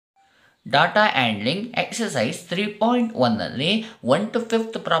Data handling exercise 3.1ನಲ್ಲಿ 1 to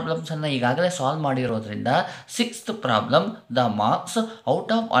 5th ಪ್ರಾಬ್ಲಮ್ಸನ್ನು ಈಗಾಗಲೇ solve ಮಾಡಿರೋದ್ರಿಂದ 6th problem the marks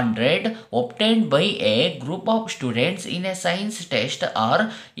out of 100 obtained by a group of students in a science test are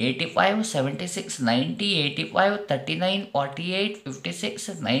 85, 76, 90, 85, 39, 48, 56,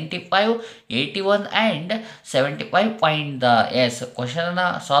 95, 81 and 75. Find the yes ಕ್ವಶನನ್ನು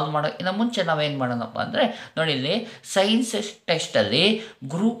solve ಮಾಡೋಕ್ಕಿಂತ ಮುಂಚೆ ನಾವೇನು ಮಾಡೋಣಪ್ಪ ಅಂದರೆ ನೋಡಿ, ಇಲ್ಲಿ science ಟೆಸ್ಟಲ್ಲಿ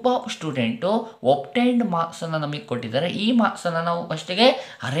group of student ಒಬ್ಟೈನ್ಡ್ ಮಾರ್ಕ್ಸನ್ನು ನಮಗೆ ಕೊಟ್ಟಿದ್ದಾರೆ. ಈ ಮಾರ್ಕ್ಸನ್ನು ನಾವು ಫಸ್ಟಿಗೆ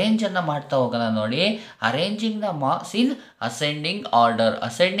ಅರೇಂಜನ್ನು ಮಾಡ್ತಾ ಹೋಗೋಣ. ನೋಡಿ, arranging the marks in ascending order.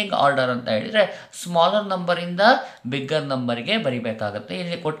 Ascending order ಅಂತ ಹೇಳಿದರೆ ಸ್ಮಾಲರ್ ನಂಬರಿಂದ ಬಿಗ್ಗರ್ ನಂಬರಿಗೆ ಬರಿಬೇಕಾಗುತ್ತೆ.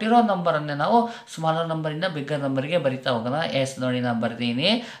 ಇಲ್ಲಿ ಕೊಟ್ಟಿರೋ ನಂಬರನ್ನೇ ನಾವು ಸ್ಮಾಲರ್ ನಂಬರಿಂದ ಬಿಗ್ಗರ್ ನಂಬರಿಗೆ ಬರಿತಾ ಹೋಗೋಣ. ಎಸ್ ನೋಡಿ, ನಾನು ಬರ್ತೀನಿ,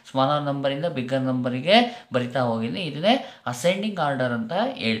 ಸ್ಮಾಲರ್ ನಂಬರಿಂದ ಬಿಗ್ಗರ್ ನಂಬರಿಗೆ ಬರಿತಾ ಹೋಗಿದ್ದೀನಿ. ಇದನ್ನೇ ಅಸೆಂಡಿಂಗ್ ಆರ್ಡರ್ ಅಂತ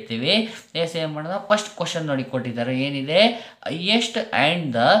ಹೇಳ್ತೀವಿ. ಎಸ್ ಏನು ಮಾಡೋಣ, ಫಸ್ಟ್ ಕ್ವಶನ್ ನೋಡಿ ಕೊಟ್ಟಿದ್ದಾರೆ. ಏನಿದೆ, highest and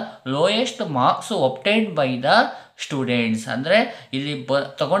the lowest marks ಒಬ್ಟೈನ್ಡ್ by the students. ಅಂದರೆ ಇಲ್ಲಿ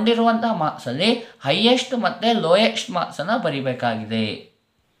ತಗೊಂಡಿರುವಂಥ ಮಾರ್ಕ್ಸಲ್ಲಿ ಹೈಯೆಸ್ಟ್ ಮತ್ತು ಲೋಯೆಸ್ಟ್ ಮಾರ್ಕ್ಸನ್ನು ಬರಿಬೇಕಾಗಿದೆ.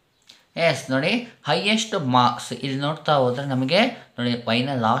 ಎಸ್ ನೋಡಿ, ಹೈಯೆಸ್ಟ್ ಮಾರ್ಕ್ಸ್ ಇಲ್ಲಿ ನೋಡ್ತಾ ಹೋದರೆ ನಮಗೆ ನೋಡಿ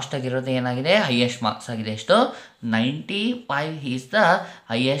ಫೈನಲ್ ಲಾಸ್ಟ್ ಆಗಿರೋದು ಏನಾಗಿದೆ, ಹೈಯೆಸ್ಟ್ ಮಾರ್ಕ್ಸ್ ಆಗಿದೆ. ಎಷ್ಟು, 95 ಈಸ್ ದ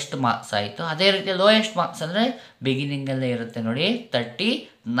ಹೈಯೆಸ್ಟ್ ಮಾರ್ಕ್ಸ್ ಆಯಿತು. ಅದೇ ರೀತಿ ಲೋಯೆಸ್ಟ್ ಮಾರ್ಕ್ಸ್ ಅಂದರೆ ಬಿಗಿನಿಂಗಲ್ಲೇ ಇರುತ್ತೆ ನೋಡಿ,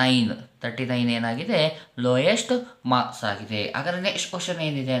 39 ಏನಾಗಿದೆ, ಲೋಯೆಸ್ಟ್ ಮಾರ್ಕ್ಸ್ ಆಗಿದೆ. ಹಾಗಾದರೆ ನೆಕ್ಸ್ಟ್ ಕ್ವಶನ್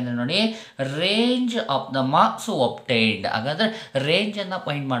ಏನಿದೆ ಅಂದರೆ ನೋಡಿ, ರೇಂಜ್ ಆಫ್ ದ ಮಾರ್ಕ್ಸ್ ಒಬ್ಟೈನ್ಡ್. ಹಾಗಾದರೆ ರೇಂಜನ್ನು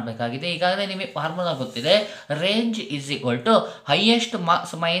ಫೈಂಡ್ ಮಾಡಬೇಕಾಗಿದೆ. ಈಗಾಗಲೇ ನಿಮಗೆ ಫಾರ್ಮುಲಾ ಗೊತ್ತಿದೆ, range is equal to highest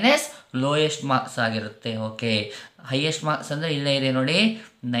marks minus lowest marks ಆಗಿರುತ್ತೆ. ಓಕೆ, ಹೈಯೆಸ್ಟ್ ಮಾರ್ಕ್ಸ್ ಅಂದರೆ ಇಲ್ಲೇ ಇದೆ ನೋಡಿ,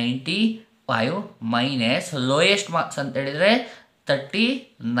 95 ಮೈನಸ್ ಲೋಯೆಸ್ಟ್ ಮಾರ್ಕ್ಸ್ ಅಂತ ಹೇಳಿದರೆ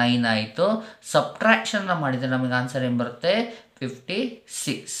 39 ಆಯಿತು. ಸಬ್ಟ್ರಾಕ್ಷನ್ನ ಮಾಡಿದರೆ ನಮಗೆ ಆನ್ಸರ್ ಏನು ಬರುತ್ತೆ,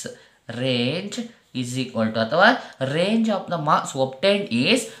 56. ರೇಂಜ್ ಈಸ್ ಈಕ್ವಲ್ ಟು ಅಥವಾ range of the marks ಒಬ್ಟೈನ್ಡ್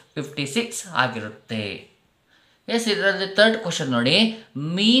is 56 ಆಗಿರುತ್ತೆ. ಎಸ್, ಇದರಲ್ಲಿ ಥರ್ಡ್ ಕ್ವಶನ್ ನೋಡಿ,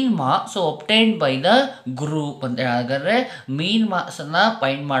 ಮೀನ್ ಮಾರ್ಕ್ಸ್ ಒಬ್ಟೈನ್ಡ್ ಬೈ ದ ಗ್ರೂಪ್ ಅಂತ ಹಾಗಾದರೆ ಮೀನ್ ಮಾರ್ಕ್ಸನ್ನು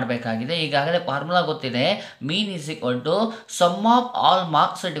ಫೈಂಡ್ ಮಾಡಬೇಕಾಗಿದೆ. ಈಗಾಗಲೇ ಫಾರ್ಮುಲಾ ಗೊತ್ತಿದೆ, mean is equal to some of all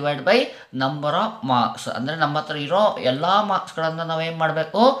marks divide by number of marks. ಅಂದರೆ ನಮ್ಮ ಹತ್ರ ಇರೋ ಎಲ್ಲ ಮಾರ್ಕ್ಸ್ಗಳನ್ನು ನಾವೇನು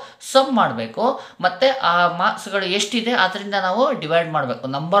ಮಾಡಬೇಕು, ಸಮ್ ಮಾಡಬೇಕು, ಮತ್ತು ಆ ಮಾರ್ಕ್ಸ್ಗಳು ಎಷ್ಟಿದೆ ಅದರಿಂದ ನಾವು ಡಿವೈಡ್ ಮಾಡಬೇಕು,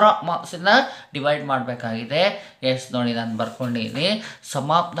 ನಂಬರ್ ಆಫ್ ಮಾರ್ಕ್ಸಿಂದ ಡಿವೈಡ್ ಮಾಡಬೇಕಾಗಿದೆ. ಎಸ್ ನೋಡಿ, ನಾನು ಬರ್ಕೊಂಡಿದ್ದೀನಿ,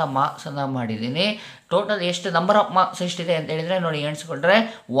 ಸಮ್ ಆಫ್ ದ ಮಾರ್ಕ್ಸನ್ನು ಮಾಡಿದ್ದೀನಿ. ಟೋಟಲ್ ಎಷ್ಟು ನಂಬರ್ ಆಫ್ ಮಾರ್ಕ್ಸ್ ಎಷ್ಟಿದೆ ಅಂತ ಹೇಳಿದರೆ ನೋಡಿ, ಎಣಿಸ್ಕೊಂಡ್ರೆ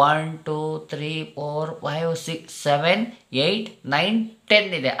 1 2 3 4 5 6 7 8 9 10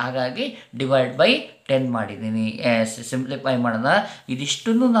 ಇದೆ. ಹಾಗಾಗಿ ಡಿವೈಡ್ ಬೈ 10 ಮಾಡಿದ್ದೀನಿ. ಎಸ್, ಸಿಂಪ್ಲಿಫೈ ಮಾಡೋಣ.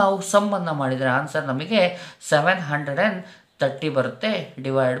 ಇದಿಷ್ಟನ್ನು ನಾವು ಸಮ್ಮನ್ನು ಮಾಡಿದರೆ ಆನ್ಸರ್ ನಮಗೆ 730 ಬರುತ್ತೆ.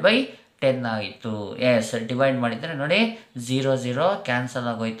 ಡಿವೈಡ್ ಬೈ 10 ಆಯಿತು. ಎಸ್, ಡಿವೈಡ್ ಮಾಡಿದರೆ ನೋಡಿ 0 0 ಕ್ಯಾನ್ಸಲ್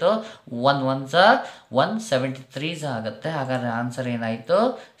ಆಗೋಯ್ತು. 1 1 173 ಆಗುತ್ತೆ. ಹಾಗಾದರೆ ಆನ್ಸರ್ ಏನಾಯಿತು,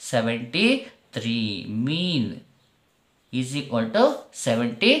 73. ಮೀನ್ ಈಸ್ ಈಕ್ವಲ್ ಟು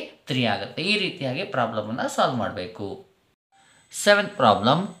 73 ಆಗುತ್ತೆ. ಈ ರೀತಿಯಾಗಿ ಪ್ರಾಬ್ಲಮನ್ನು ಸಾಲ್ವ್ ಮಾಡಬೇಕು. 7th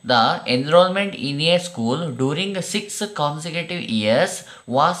problem, the enrollment in a school during 6 consecutive years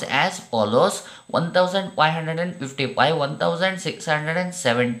was as follows: 1555,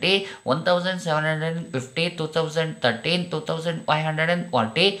 1670, 1750, 2013,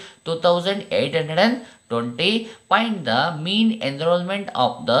 2540, 2820. Find the mean enrollment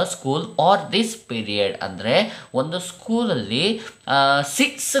of the school for this period. ಅಂದರೆ ಒಂದು ಸ್ಕೂಲಲ್ಲಿ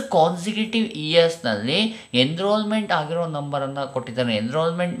 6 ಕಾನ್ಸಿಕ್ಯೂಟಿವ್ ಇಯರ್ಸ್ನಲ್ಲಿ ಎನ್ರೋಲ್ಮೆಂಟ್ ಆಗಿರೋ ನಂಬರನ್ನು ಕೊಟ್ಟಿದ್ದಾರೆ.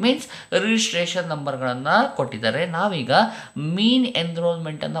 ಎನ್ರೋಲ್ಮೆಂಟ್ ಮೀನ್ಸ್ ರಿಜಿಸ್ಟ್ರೇಷನ್ ನಂಬರ್ಗಳನ್ನು ಕೊಟ್ಟಿದ್ದಾರೆ. ನಾವೀಗ ಮೀನ್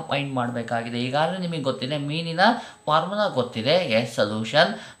ಎನ್ರೋಲ್ಮೆಂಟನ್ನು ಫೈಂಡ್ ಮಾಡಬೇಕಾಗಿದೆ. ಈಗಾಗಲೇ ನಿಮಗೆ ಗೊತ್ತಿದೆ, ಮೀನಿನ ಫಾರ್ಮುಲಾ ಗೊತ್ತಿದೆ. S,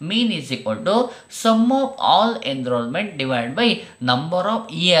 solution mean is equal to some of all enrolment divide by number of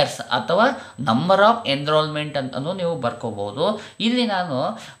years ಅಥವಾ ನಂಬರ್ ಆಫ್ ಎನ್ರೋಲ್ಮೆಂಟ್ ಅಂತಲೂ ನೀವು ಬರ್ಕೋಬಹುದು. ಇಲ್ಲಿ ನಾನು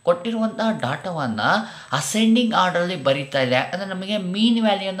ಕೊಟ್ಟಿರುವಂತಹ ಡಾಟಾವನ್ನು ಅಸೆಂಡಿಂಗ್ ಆರ್ಡರಲ್ಲಿ ಬರೀತಾ ಇದೆ. ಯಾಕಂದರೆ ನಮಗೆ ಮೀನ್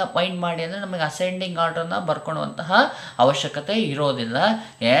ವ್ಯಾಲ್ಯೂನ ಫೈಂಡ್ ಮಾಡಿ ಅಂದರೆ ನಮಗೆ ಅಸೆಂಡಿಂಗ್ ಆರ್ಡರ್ನ ಬರ್ಕೊಳ್ಳುವಂತಹ ಅವಶ್ಯಕತೆ ಇರೋದಿಲ್ಲ.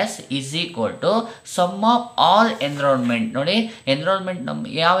 S is equal to some of all enrolment. ನೋಡಿ, ಎನ್ರೋಲ್ಮೆಂಟ್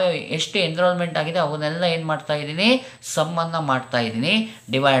ಎಷ್ಟು ಎನ್ರೋಲ್ಮೆಂಟ್ ಆಗಿದೆ ಅವನ್ನೆಲ್ಲ ಏನು ಮಾಡ್ತಾ ಇದ್ದೀನಿ, ಸಮ್ಮನ್ನು ಮಾಡ್ತಾ ಇದ್ದೀನಿ.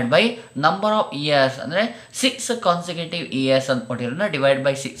 Divide by number of years ಅಂದರೆ 6 ಕಾನ್ಸಿಕ್ಯೂಟಿವ್ ಇಯರ್ಸ್ ಅಂತ ಕೊಟ್ಟಿರೋನ ಡಿವೈಡ್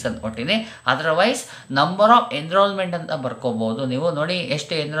ಬೈ 6 ಅಂತ ಕೊಟ್ಟಿನಿ. ಅದರ್ವೈಸ್ ನಂಬರ್ ಆಫ್ ಎನ್ರೋಲ್ಮೆಂಟ್ ಅಂತ ಬರ್ಕೋಬಹುದು. ನೀವು ನೋಡಿ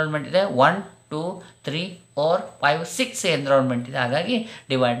ಎಷ್ಟು ಎನ್ರೋಲ್ಮೆಂಟ್ ಇದೆ, 1 2 3 4 5 6 ಎನ್ರೋಲ್ಮೆಂಟ್ ಇದೆ. ಹಾಗಾಗಿ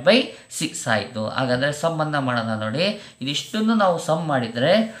ಡಿವೈಡ್ ಬೈ 6 ಆಯಿತು. ಹಾಗಾದರೆ ಸಮ್ಮನ್ನು ಮಾಡೋಣ. ನೋಡಿ, ಇದಿಷ್ಟನ್ನು ನಾವು ಸಮ್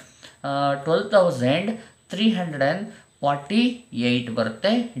ಮಾಡಿದರೆ 12,348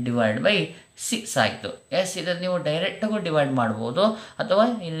 ಬರುತ್ತೆ. ಡಿವೈಡ್ ಬೈ 6 ಆಯಿತು. ಎಸ್, ಇದನ್ನು ನೀವು ಡೈರೆಕ್ಟಾಗೂ ಡಿವೈಡ್ ಮಾಡ್ಬೋದು ಅಥವಾ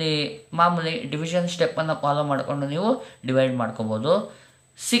ಇಲ್ಲಿ ಮಾಮೂಲಿ ಡಿವಿಷನ್ ಸ್ಟೆಪ್ಪನ್ನು ಫಾಲೋ ಮಾಡಿಕೊಂಡು ನೀವು ಡಿವೈಡ್ ಮಾಡ್ಕೋಬೋದು.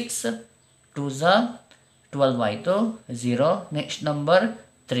 6 2 12 ಆಯಿತು, 0. ನೆಕ್ಸ್ಟ್ ನಂಬರ್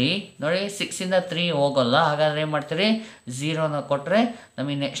 3 ನೋಡಿ 6ಇಂದ 3 ಹೋಗೋಲ್ಲ, ಹಾಗಾದರೆ ಏನು ಮಾಡ್ತೀರಿ 0ನ ಕೊಟ್ಟರೆ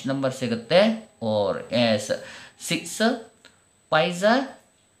ನಮಗೆ ನೆಕ್ಸ್ಟ್ ನಂಬರ್ ಸಿಗುತ್ತೆ ಓರ್ ಎಸ್ 6 5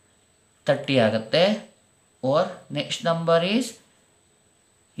 30 ಆಗುತ್ತೆ ಓರ್ ನೆಕ್ಸ್ಟ್ ನಂಬರ್ ಈಸ್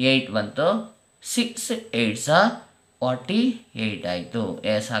 8 ಬಂತು 6 8 48 ಆಯಿತು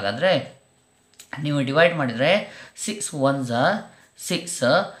ಎಸ್. ಹಾಗಾದರೆ ನೀವು ಡಿವೈಡ್ ಮಾಡಿದರೆ 6 1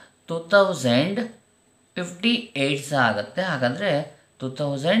 6 2058 ಆಗುತ್ತೆ. ಹಾಗಾದರೆ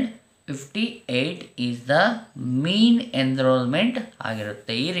 2058 ಈಸ್ ದ ಮೀನ್ ಎನ್ರೋಲ್ಮೆಂಟ್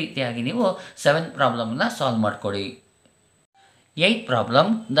ಆಗಿರುತ್ತೆ. ಈ ರೀತಿಯಾಗಿ ನೀವು 7th ಪ್ರಾಬ್ಲಮ್ನ ಸಾಲ್ವ್ ಮಾಡಿಕೊಡಿ. 8th problem,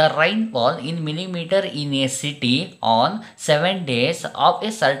 the rainfall in millimeter in a city on 7 days of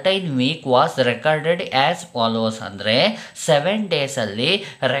a certain week was recorded as follows. ಅಂದರೆ 7 ಡೇಸಲ್ಲಿ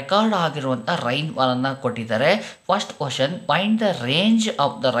ರೆಕಾರ್ಡ್ ಆಗಿರುವಂಥ ರೈನ್ಫಾಲನ್ನು ಕೊಟ್ಟಿದ್ದಾರೆ. First question, find the range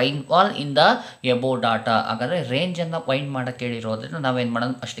of the rainfall in the above data. ಹಾಗಾದರೆ ರೇಂಜನ್ನು find ಮಾಡೋಕ್ಕೆ ಹೇಳಿರೋದ್ರಿಂದ ನಾವೇನು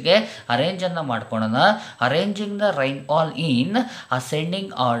ಮಾಡೋಣ, ಫಸ್ಟ್ಗೆ ಅರೇಂಜನ್ನು ಮಾಡ್ಕೊಳ್ಳೋಣ. Arranging the rainfall in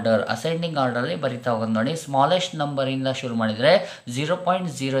ascending order. Ascending ಆರ್ಡರಲ್ಲಿ ಬರಿತಾ ಹೋಗೋದು ನೋಡಿ. ಸ್ಮಾಲೆಸ್ಟ್ ನಂಬರಿಂದ ಶುರು ಮಾಡಿದರೆ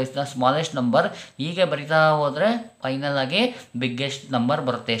 0.0 ಇಸ್ ದ ಸ್ಮಾಲೆಸ್ಟ್ ನಂಬರ್. ಹೀಗೆ ಬರಿತಾ ಹೋದರೆ ಫೈನಲ್ ಆಗಿ ಬಿಗ್ಗೆಸ್ಟ್ ನಂಬರ್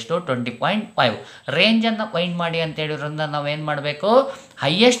ಬರುತ್ತೆ. ಎಷ್ಟು 20.5. ರೇಂಜನ್ನು ಫೈಂಡ್ ಮಾಡಿ ಅಂತ ಹೇಳಿರೋದ್ರಿಂದ ನಾವೇನು ಮಾಡಬೇಕು,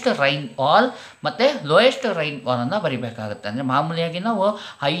 ಹೈಯೆಸ್ಟ್ ರೈನ್ಫಾಲ್ ಮತ್ತು ಲೋಯೆಸ್ಟ್ ರೈನ್ಫಾಲನ್ನು ಬರಿಬೇಕಾಗುತ್ತೆ. ಅಂದರೆ ಮಾಮೂಲಿಯಾಗಿ ನಾವು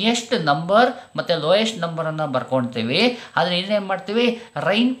ಹೈಯೆಸ್ಟ್ ನಂಬರ್ ಮತ್ತು ಲೋಯೆಸ್ಟ್ ನಂಬರನ್ನು ಬರ್ಕೊಳ್ತೀವಿ. ಆದರೆ ಇಲ್ಲೇನು ಮಾಡ್ತೀವಿ,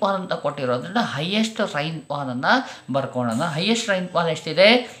 ರೈನ್ಫಾಲ್ ಅಂತ ಕೊಟ್ಟಿರೋದ್ರಿಂದ ಹೈಯೆಸ್ಟ್ ರೈನ್ಫಾಲನ್ನು ಬರ್ಕೊಳ್ಳೋಣ. ಹೈಯೆಸ್ಟ್ ರೈನ್ಫಾಲ್ ಎಷ್ಟಿದೆ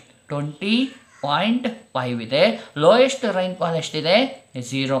 20.5 ಇದೆ. ಲೋಯೆಸ್ಟ್ ರೈನ್ಫಾಲ್ ಎಷ್ಟಿದೆ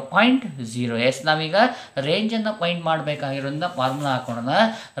 0.0. ಎಸ್, ನಾವೀಗ ರೇಂಜನ್ನು ಫೈಂಡ್ ಮಾಡಬೇಕಾಗಿರೋದ್ರಿಂದ ಫಾರ್ಮುಲಾ ಹಾಕೋಣ.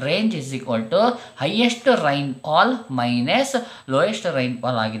 Range is equal to highest rainfall minus lowest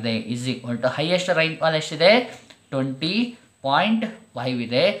rainfall ಆಗಿದೆ. Is equal to highest rainfall ಎಷ್ಟಿದೆ 20.5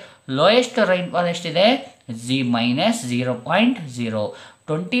 ಇದೆ. ಲೋಯೆಸ್ಟ್ ರೈನ್ಫಾಲ್ ಎಷ್ಟಿದೆ -0.0.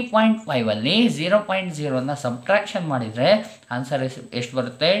 20.5ಅಲ್ಲಿ 0.0ನ ಸಬ್ಟ್ರಾಕ್ಷನ್ ಮಾಡಿದರೆ ಆನ್ಸರ್ ಎಷ್ಟು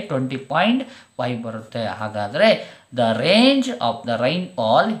ಬರುತ್ತೆ 20.5 ಬರುತ್ತೆ. ಹಾಗಾದರೆ the range of the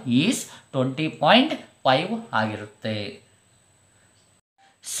rainfall is 20.5 ಆಗಿರುತ್ತೆ.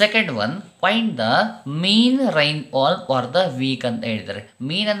 Second one, find the mean rainfall for the weak ಅಂತ ಹೇಳಿದ್ದಾರೆ.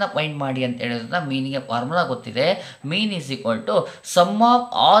 ಮೀನನ್ನು ಫೈಂಡ್ ಮಾಡಿ ಅಂತ ಹೇಳಿದ್ರೆ ಮೀನಿಗೆ ಫಾರ್ಮುಲಾ ಗೊತ್ತಿದೆ. Mean is equal to some of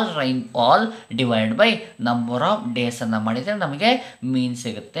all rainfall divide by number of ಡೇಸನ್ನು ಮಾಡಿದರೆ ನಮಗೆ ಮೀನ್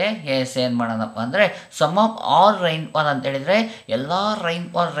ಸಿಗುತ್ತೆ. ಎಸ್, ಏನು ಮಾಡೋಣಪ್ಪ ಅಂದರೆ ಸಮ್ ಆಫ್ ಆಲ್ ರೈನ್ಫಾಲ್ ಅಂತ ಹೇಳಿದರೆ ಎಲ್ಲ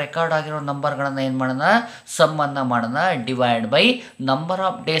ರೈನ್ಫಾಲ್ ರೆಕಾರ್ಡ್ ಆಗಿರೋ ನಂಬರ್ಗಳನ್ನು ಏನು ಮಾಡೋಣ, ಸಮ್ಮನ್ನು ಮಾಡೋಣ. Divide by number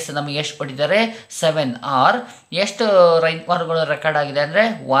of days ನಮಗೆ ಎಷ್ಟು ಕೊಟ್ಟಿದ್ದಾರೆ 7. ಆರ್ ಎಷ್ಟು ರೈನ್ಫಾಲ್ಗಳು ರೆಕಾರ್ಡ್ ಆಗಿದೆ ಅಂದರೆ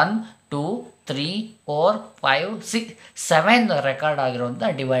 1 2 3 4 5 6 7 ರೆಕಾರ್ಡ್ ಆಗಿರುವಂಥ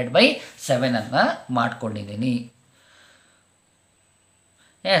ಡಿವೈಡ್ ಬೈ 7 ಮಾಡ್ಕೊಂಡಿದ್ದೀನಿ.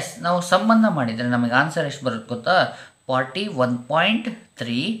 ಎಸ್, ನಾವು ಸಮ್ಮನ್ನು ಮಾಡಿದರೆ ನಮಗೆ ಆನ್ಸರ್ ಎಷ್ಟು ಬರುತ್ತೆ ಗೊತ್ತಾ,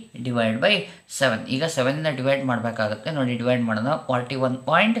 41.3 ಡಿವೈಡ್ ಬೈ 7. ಈಗ 7ಇಂದ ಡಿವೈಡ್ ಮಾಡಬೇಕಾಗುತ್ತೆ ನೋಡಿ. ಡಿವೈಡ್ ಮಾಡೋಣ.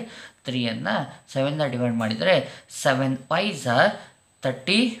 41.3 7ಇಂದ ಡಿವೈಡ್ ಮಾಡಿದರೆ 7 5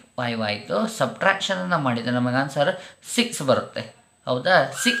 35 ಆಯಿತು. ಸಬ್ಟ್ರಾಕ್ಷನನ್ನು ಮಾಡಿದರೆ ನಮಗೆ ಆನ್ಸರ್ 6 ಬರುತ್ತೆ. ಹೌದಾ,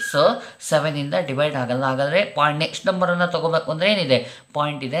 6 7ಇಂದ ಡಿವೈಡ್ ಆಗಲ್ಲ. ಹಾಗಾದರೆ ನೆಕ್ಸ್ಟ್ ನಂಬರನ್ನು ತೊಗೋಬೇಕು ಅಂದರೆ ಏನಿದೆ,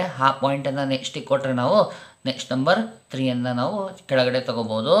 ಪಾಯಿಂಟ್ ಇದೆ. ಆ ಪಾಯಿಂಟನ್ನು ನೆಕ್ಸ್ಟಿಗೆ ಕೊಟ್ಟರೆ ನಾವು ನೆಕ್ಸ್ಟ್ ನಂಬರ್ 3 ನಾವು ಕೆಳಗಡೆ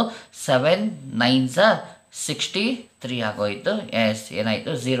ತೊಗೋಬೋದು. 7 9 63 ಆಗೋಯಿತು. ಎಸ್,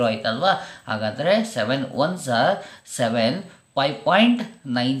 ಏನಾಯಿತು 0 ಆಯ್ತಲ್ವಾ. ಹಾಗಾದರೆ 7 1 7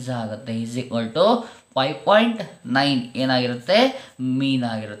 5.9 ಆಗುತ್ತೆ. ಈಸ್ ಈಕ್ವಲ್ ಟು 5.9 ಏನಾಗಿರುತ್ತೆ, ಮೀನ್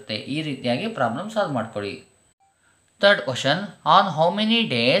ಆಗಿರುತ್ತೆ. ಈ ರೀತಿಯಾಗಿ ಪ್ರಾಬ್ಲಮ್ ಸಾಲ್ವ್ ಮಾಡ್ಕೊಳ್ಳಿ. Third question, on how many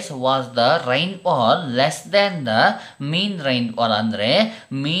days was the rainfall less than the mean rainfall. ಅಂದರೆ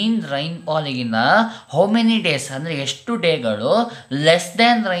ಮೀನ್ ರೈನ್ಫಾಲಿಗಿನ ಹೌ ಮೆನಿ ಡೇಸ್ ಅಂದರೆ ಎಷ್ಟು ಡೇಗಳು ಲೆಸ್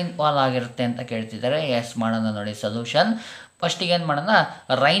ದ್ಯಾನ್ ರೈನ್ಫಾಲ್ ಆಗಿರುತ್ತೆ ಅಂತ ಕೇಳ್ತಿದ್ದಾರೆ. ಎಸ್, ಮಾಡೋಣ ನೋಡಿ ಸೊಲ್ಯೂಷನ್. ಫಸ್ಟಿಗೆ ಏನು ಮಾಡೋಣ,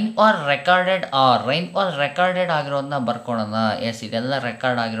 ರೈನ್ಫಾಲ್ ರೆಕಾರ್ಡೆಡ್ ಆಗಿರೋದನ್ನ ಬರ್ಕೊಳ್ಳೋಣ. ಎಸ್, ಇದೆಲ್ಲ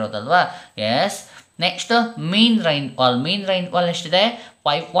ರೆಕಾರ್ಡ್ ಆಗಿರೋದಲ್ವಾ. ಎಸ್, ನೆಕ್ಸ್ಟ್ ಮೀನ್ ರೈನ್ಫಾಲ್ ಎಷ್ಟಿದೆ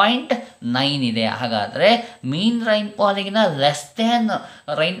 5.9 ಇದೆ. ಹಾಗಾದರೆ ಮೀನ್ ರೈನ್ಫಾಲಿಗಿನ ಲೆಸ್ ದ್ಯಾನ್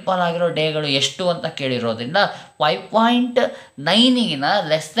ರೈನ್ಫಾಲ್ ಆಗಿರೋ ಡೇಗಳು ಎಷ್ಟು ಅಂತ ಕೇಳಿರೋದ್ರಿಂದ 5.9ಗಿನ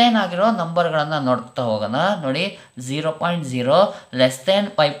ಲೆಸ್ ದ್ಯಾನ್ ಆಗಿರೋ ನಂಬರ್ಗಳನ್ನು ನೋಡ್ತಾ ಹೋಗೋಣ. ನೋಡಿ 0.0 ಲೆಸ್ ದ್ಯಾನ್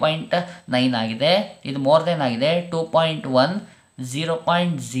 5.9 ಆಗಿದೆ. ಇದು ಮೋರ್ ದೆನ್ ಆಗಿದೆ 2.1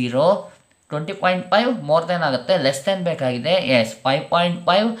 0.0 20.5 ಮೋರ್ ದೆನ್ ಆಗುತ್ತೆ. ಲೆಸ್ ದೆನ್ ಬೇಕಾಗಿದೆ. ಎಸ್,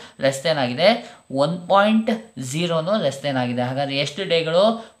 5.5 ಲೆಸ್ ದೆನ್ ಆಗಿದೆ. 1.0 ಲೆಸ್ ದೆನ್ ಆಗಿದೆ. ಹಾಗಾದರೆ ಎಷ್ಟು ಡೇಗಳು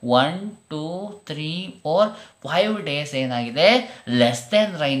 1 2 3 4 5 ಡೇಸ್ ಏನಾಗಿದೆ ಲೆಸ್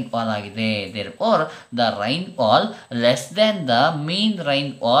ದೆನ್ ರೈನ್ಫಾಲ್ ಆಗಿದೆ. Therefore the rainfall less than the mean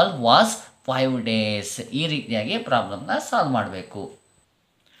rainfall was 5 days. ಈ ರೀತಿಯಾಗಿ ಪ್ರಾಬ್ಲಮ್ನ ಸಾಲ್ವ್ ಮಾಡಬೇಕು.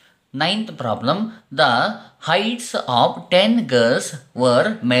 Ninth problem, the heights of 10 girls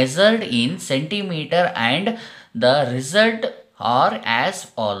were measured in centimeter and the result are as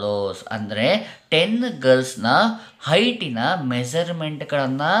follows. ಅಂದರೆ 10 ಗರ್ಲ್ಸ್ನ ಹೈಟಿನ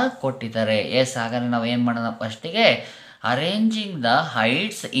ಮೆಸರ್ಮೆಂಟ್ಗಳನ್ನು ಕೊಟ್ಟಿದ್ದಾರೆ. S, ಹಾಗಾದರೆ ನಾವು ಏನು ಮಾಡೋಣ, ಫಸ್ಟಿಗೆ arranging the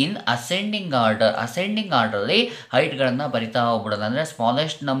heights in ascending ಆರ್ಡರಲ್ಲಿ ಹೈಟ್ಗಳನ್ನು ಬರಿತಾ ಹೋಗ್ಬಿಡೋಣ. ಅಂದರೆ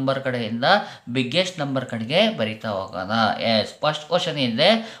ಸ್ಮಾಲೆಸ್ಟ್ ನಂಬರ್ ಕಡೆಯಿಂದ ಬಿಗ್ಗೆಸ್ಟ್ ನಂಬರ್ ಕಡೆಗೆ ಬರಿತಾ ಹೋಗೋಣ. ಎಸ್, ಫಸ್ಟ್ ಕ್ವಶನ್ ಇದೆ,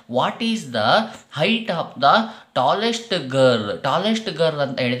 what is the height of the tallest girl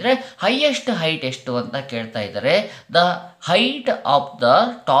ಅಂತ ಹೇಳಿದರೆ ಹೈಯೆಸ್ಟ್ ಹೈಟ್ ಎಷ್ಟು ಅಂತ ಕೇಳ್ತಾ ಇದ್ದಾರೆ. The height of the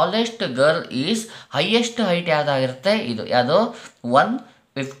tallest girl is highest height ಯಾವುದಾಗಿರುತ್ತೆ, ಇದು ಯಾವುದು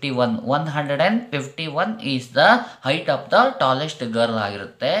 151 is the height of the tallest girl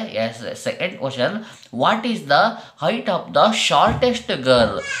ಆಗಿರುತ್ತೆ. S, second question, what is the height of the shortest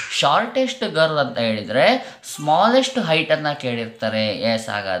girl ಅಂತ ಹೇಳಿದರೆ ಸ್ಮಾಲೆಸ್ಟ್ ಹೈಟನ್ನು ಕೇಳಿರ್ತಾರೆ. ಎಸ್,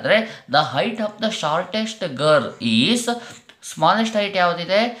 ಹಾಗಾದರೆ the height of the shortest girl is smallest height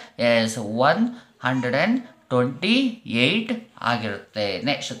ಯಾವುದಿದೆ, S 128 ಆಗಿರುತ್ತೆ.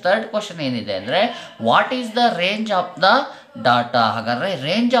 Next third question ಏನಿದೆ ಅಂದರೆ, what is the range of the data. ಹಾಗಾದರೆ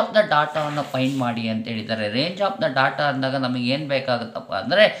range of the ಡಾಟಾವನ್ನು find ಮಾಡಿ ಅಂತ ಹೇಳಿದ್ದಾರೆ. ರೇಂಜ್ ಆಫ್ ದ ಡಾಟಾ ಅಂದಾಗ ನಮಗೆ ಏನು ಬೇಕಾಗುತ್ತಪ್ಪ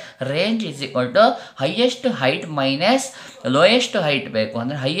ಅಂದರೆ range is equal to highest height minus lowest height ಬೇಕು.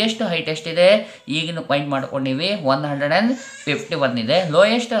 ಅಂದರೆ ಹೈಯೆಸ್ಟ್ ಹೈಟ್ ಎಷ್ಟಿದೆ ಈಗಿನ ಫೈಂಡ್ ಮಾಡ್ಕೊಂಡಿವಿ, 151 ಇದೆ.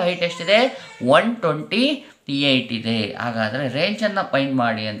 ಲೋಯೆಸ್ಟ್ ಹೈಟ್ ಎಷ್ಟಿದೆ, 128 ಇದೆ. ಹಾಗಾದರೆ ರೇಂಜನ್ನು ಫೈಂಡ್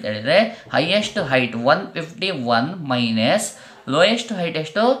ಮಾಡಿ ಅಂತ ಹೇಳಿದರೆ highest height 151 minus lowest height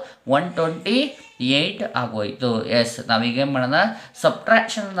ಎಷ್ಟು, 128 ಆಗೋಯಿತು. ಎಸ್, ನಾವೀಗೇನು ಮಾಡೋಣ,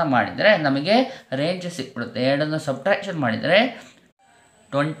 ಸಬ್ಟ್ರಾಕ್ಷನನ್ನು ಮಾಡಿದರೆ ನಮಗೆ ರೇಂಜ್ ಸಿಕ್ಬಿಡುತ್ತೆ. ಎರಡನ್ನು ಸಬ್ಟ್ರಾಕ್ಷನ್ ಮಾಡಿದರೆ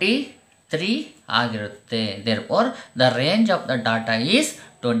 23 ಆಗಿರುತ್ತೆ. Therefore the range of the data is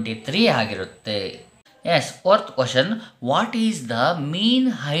 23 ಆಗಿರುತ್ತೆ. S, fourth question, what is the mean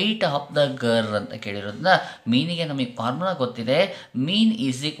height of the girl ಅಂತ ಕೇಳಿರೋದ್ರಿಂದ ಮೀನಿಗೆ ನಮಗೆ ಫಾರ್ಮುಲಾ ಗೊತ್ತಿದೆ. Mean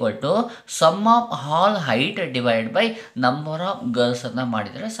is equal to some of all height divide by number of ಗರ್ಲ್ಸನ್ನು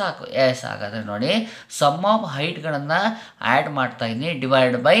ಮಾಡಿದರೆ ಸಾಕು. S, ಹಾಗಾದರೆ ನೋಡಿ, some of ಹೈಟ್ಗಳನ್ನು add ಮಾಡ್ತಾ ಇದ್ದೀನಿ,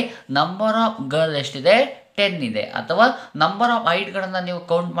 divide by number of girl ಎಷ್ಟಿದೆ, 10 ಇದೆ. ಅಥವಾ ನಂಬರ್ ಆಫ್ ಹೈಟ್ಗಳನ್ನು ನೀವು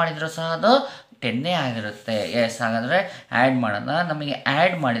ಕೌಂಟ್ ಮಾಡಿದರೂ ಸಹ ಅದು 10 ಆಗಿರುತ್ತೆ. ಎಸ್, ಹಾಗಾದರೆ ಆ್ಯಡ್ ಮಾಡೋಣ. ನಮಗೆ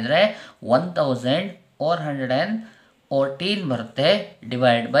ಆ್ಯಡ್ ಮಾಡಿದರೆ 1414 ಬರುತ್ತೆ.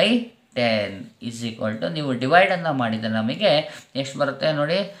 Divide by 10 is equal to, ನೀವು ಡಿವೈಡನ್ನು ಮಾಡಿದರೆ ನಮಗೆ ಎಷ್ಟು ಬರುತ್ತೆ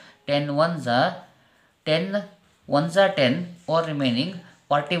ನೋಡಿ, 10 1s 10 4 ರಿಮೈನಿಂಗ್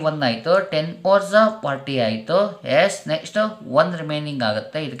 41 ಆಯಿತು. 10 4s 40 ಆಯಿತು. ಎಸ್, ನೆಕ್ಸ್ಟ್ 1 ರಿಮೈನಿಂಗ್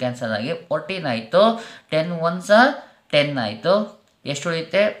ಆಗುತ್ತೆ, ಇದು ಕ್ಯಾನ್ಸಲ್ ಆಗಿ 14 ಆಯಿತು. 10 1s 10 ಆಯಿತು. ಎಷ್ಟು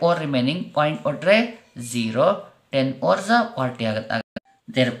ಉಳಿಯುತ್ತೆ, 4 ರಿಮೈನಿಂಗ್, ಪಾಯಿಂಟ್ ಕೊಟ್ಟರೆ 0. 10 4s 40 ಆಗುತ್ತೆ.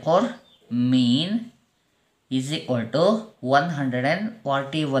 Therefore mean is equal to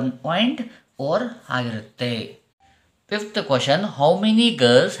 141.4 ಆಗಿರುತ್ತೆ. Fifth question, how many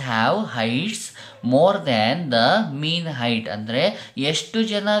girls have heights more than the mean height. ಅಂದರೆ ಎಷ್ಟು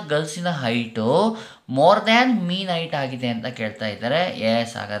ಜನ ಗರ್ಲ್ಸಿನ ಹೈಟು ಮೋರ್ ದ್ಯಾನ್ ಮೀನ್ ಹೈಟ್ ಆಗಿದೆ ಅಂತ ಕೇಳ್ತಾ ಇದ್ದಾರೆ.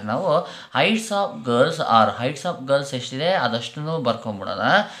 ಎಸ್, ಹಾಗಾದ್ರೆ ನಾವು ಹೈಟ್ಸ್ ಆಫ್ ಗರ್ಲ್ಸ್ ಎಷ್ಟಿದೆ ಅದಷ್ಟು ಬರ್ಕೊಂಬಿಡೋಣ.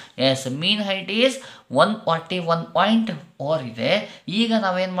 ಎಸ್, ಮೀನ್ ಹೈಟ್ ಈಸ್ 141.4 ಇದೆ. ಈಗ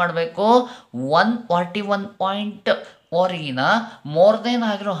ನಾವೇನು ಮಾಡಬೇಕು, 141.4ಗಿನ ಮೋರ್ ದೆನ್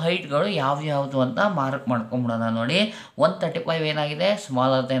ಆಗಿರೋ ಹೈಟ್ಗಳು ಯಾವ್ಯಾವುದು ಅಂತ ಮಾರ್ಕ್ ಮಾಡ್ಕೊಂಬಿಡೋಣ. ನೋಡಿ, 135 ಏನಾಗಿದೆ,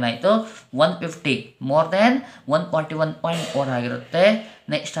 ಸ್ಮಾಲರ್ ದೆನ್ ಆಯಿತು. 150 ಮೋರ್ ದೆನ್ 141.4 ಆಗಿರುತ್ತೆ.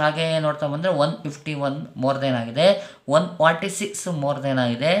 ನೆಕ್ಸ್ಟ್ ಹಾಗೆ ನೋಡ್ತಾ ಬಂದರೆ 151 ಮೋರ್ ದೆನ್ ಆಗಿದೆ. 146 ಮೋರ್ ದೆನ್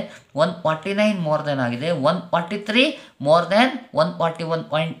ಆಗಿದೆ. 149 ಮೋರ್ ದೆನ್ ಆಗಿದೆ. 143 ಮೋರ್ ದೆನ್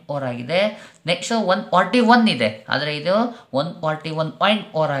 141.4 ಆಗಿದೆ. ನೆಕ್ಸ್ಟ್ 141 ಇದೆ, ಆದರೆ ಇದು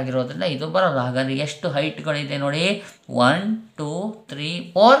 141.4 ಆಗಿರೋದ್ರಿಂದ ಇದು ಬರೋಲ್ಲ. ಹಾಗಾದರೆ ಎಷ್ಟು ಹೈಟ್ಗಳಿದೆ ನೋಡಿ, 1 2 3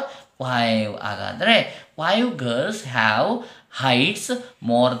 4 5. ಹಾಗಾದರೆ 5 girls have heights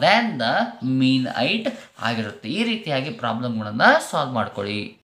more than the mean height ಆಗಿರುತ್ತೆ. ಈ ರೀತಿಯಾಗಿ ಪ್ರಾಬ್ಲಮ್ಗಳನ್ನು ಸಾಲ್ವ್ ಮಾಡ್ಕೊಳ್ಳಿ.